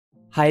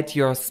hide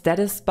your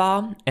status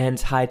bar and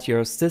hide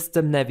your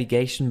system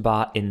navigation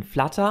bar in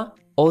Flutter.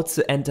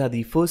 Also enter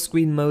the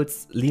Fullscreen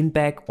modes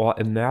LeanBack or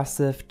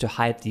Immersive to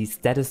hide the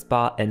status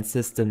bar and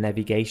system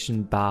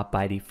navigation bar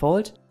by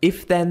default.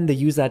 If then the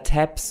user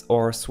taps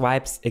or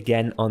swipes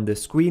again on the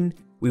screen,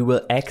 we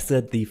will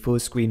exit the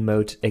Fullscreen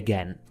mode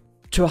again.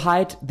 To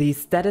hide the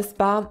status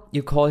bar,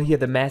 you call here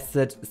the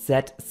method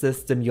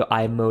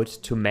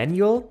setSystemUI to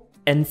manual.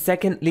 And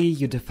secondly,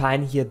 you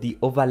define here the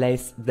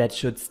overlays that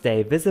should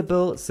stay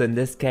visible. So in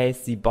this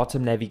case, the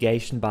bottom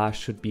navigation bar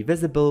should be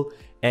visible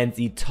and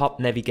the top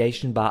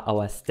navigation bar,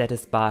 our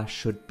status bar,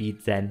 should be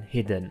then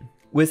hidden.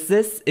 With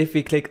this, if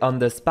we click on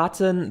this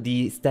button,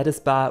 the status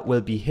bar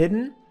will be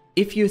hidden.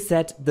 If you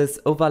set this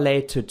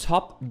overlay to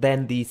top,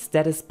 then the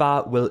status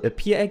bar will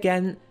appear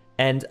again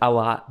and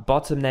our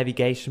bottom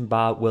navigation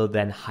bar will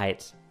then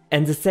hide.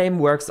 And the same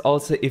works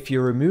also if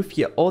you remove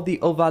here all the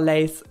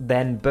overlays,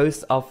 then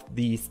both of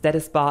the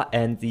status bar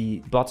and the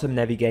bottom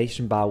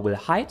navigation bar will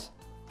hide.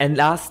 And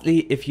lastly,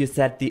 if you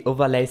set the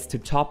overlays to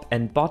top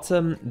and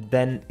bottom,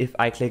 then if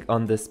I click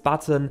on this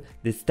button,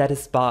 the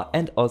status bar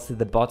and also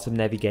the bottom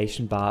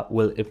navigation bar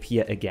will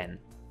appear again.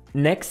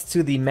 Next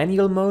to the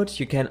manual mode,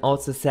 you can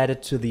also set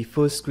it to the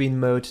Fullscreen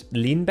mode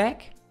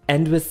LeanBack.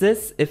 And with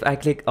this, if I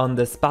click on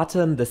this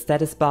button, the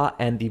status bar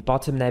and the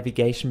bottom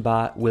navigation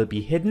bar will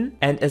be hidden.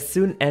 And as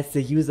soon as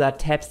the user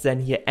taps then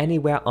here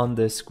anywhere on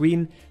the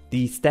screen,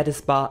 the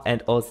status bar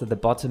and also the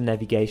bottom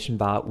navigation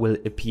bar will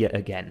appear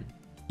again.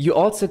 You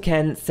also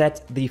can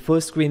set the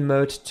Fullscreen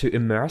mode to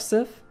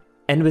Immersive.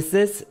 And with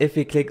this, if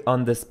we click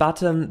on this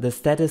button, the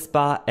status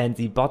bar and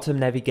the bottom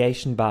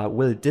navigation bar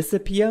will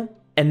disappear.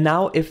 And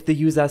now if the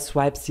user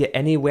swipes here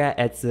anywhere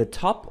at the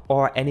top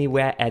or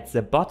anywhere at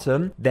the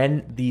bottom,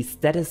 then the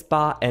status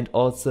bar and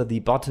also the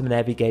bottom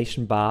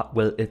navigation bar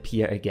will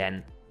appear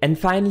again. And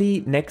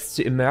finally, next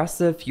to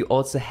Immersive, you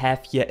also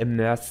have here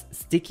Immerse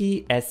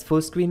Sticky as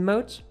Fullscreen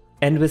mode.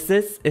 And with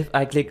this, if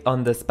I click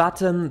on this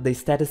button, the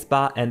status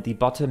bar and the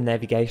bottom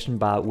navigation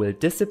bar will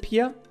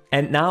disappear.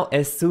 And now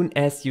as soon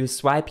as you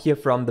swipe here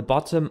from the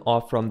bottom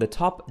or from the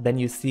top, then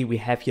you see we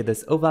have here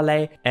this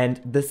overlay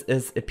and this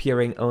is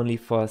appearing only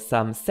for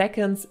some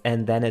seconds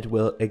and then it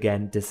will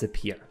again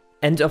disappear.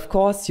 And of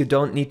course, you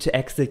don't need to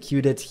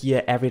execute it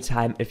here every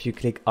time if you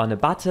click on a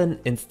button.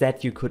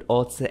 Instead, you could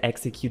also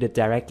execute it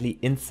directly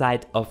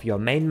inside of your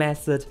main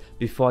method.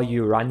 Before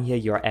you run here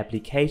your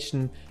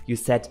application, you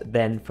set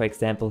then, for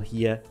example,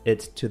 here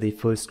it to the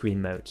Fullscreen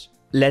mode.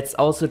 Let's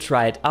also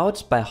try it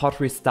out by hot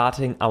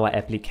restarting our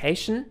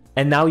application.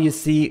 And now you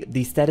see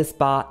the status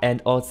bar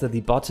and also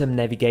the bottom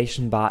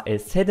navigation bar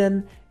is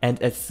hidden.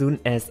 And as soon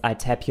as I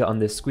tap here on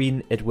the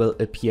screen, it will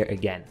appear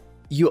again.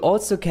 You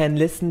also can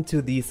listen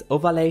to these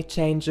overlay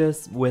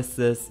changes with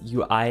this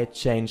UI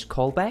change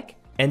callback.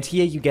 And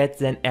here you get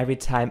then every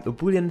time a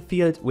Boolean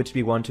field which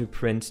we want to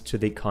print to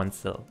the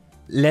console.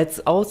 Let's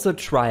also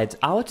try it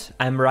out.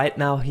 I'm right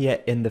now here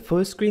in the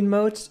Fullscreen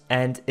mode,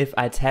 and if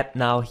I tap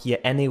now here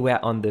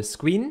anywhere on the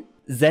screen,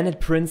 then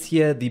it prints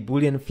here the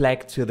Boolean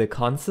flag to the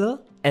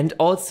console. And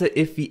also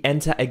if we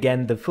enter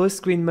again the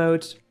Fullscreen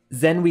mode,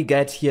 then we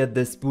get here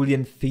this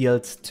Boolean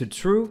field to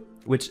true,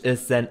 which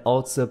is then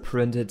also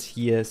printed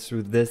here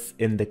through this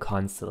in the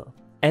console.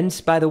 And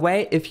by the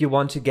way, if you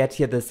want to get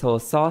here this whole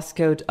source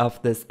code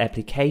of this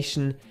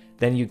application,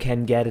 then you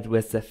can get it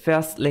with the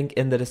first link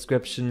in the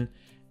description.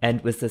 And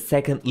with the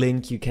second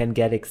link, you can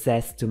get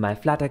access to my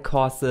Flutter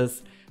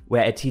courses,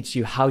 where I teach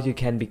you how you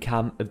can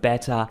become a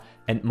better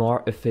and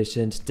more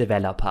efficient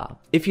developer.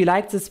 If you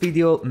liked this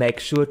video, make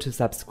sure to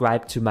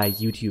subscribe to my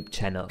YouTube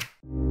channel.